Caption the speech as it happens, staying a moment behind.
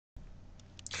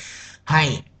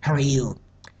Hi, how are you?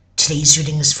 Today's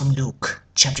reading is from Luke,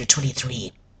 chapter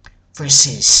 23,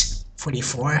 verses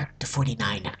 44 to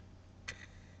 49.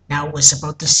 Now it was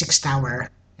about the 6th hour,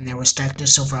 and there was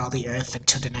darkness over all the earth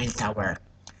until the 9th hour.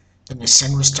 Then the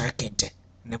sun was darkened,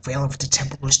 and the veil of the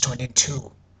temple was torn in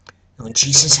two. And when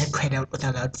Jesus had cried out with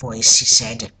a loud voice, he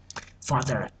said,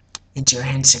 "Father, into your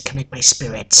hands I commit my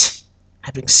spirit."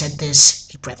 Having said this,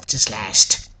 he breathed his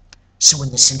last. So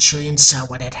when the centurion saw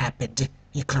what had happened,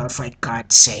 he glorified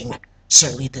God, saying,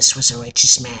 "Certainly this was a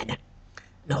righteous man."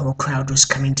 The whole crowd was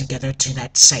coming together to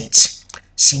that sight,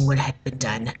 seeing what had been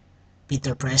done, beat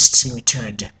their breasts and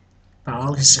returned. But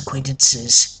all his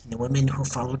acquaintances and the women who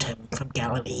followed him from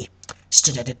Galilee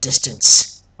stood at a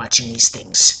distance, watching these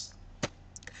things.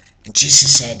 And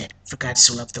Jesus said, "For God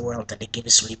so loved the world that he gave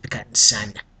his only begotten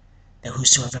Son, that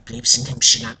whosoever believes in him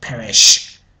should not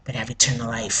perish, but have eternal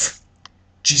life."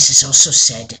 Jesus also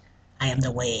said, "I am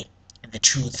the way, and the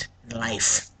truth, and the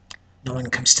life. No one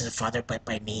comes to the Father but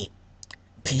by me."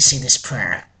 Please say this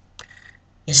prayer.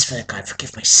 Yes, Father God,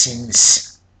 forgive my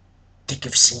sins. Take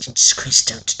your sin, Jesus Christ,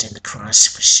 down to die on the cross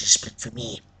for his blood for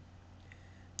me.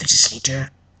 30 later,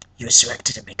 you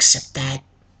resurrected and accept that.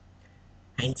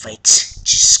 I invite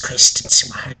Jesus Christ into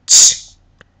my heart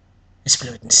as my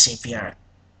Lord and Savior.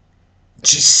 In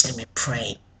Jesus' name I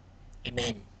pray.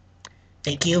 Amen.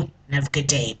 Thank you, and have a good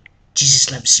day. Jesus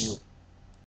loves you.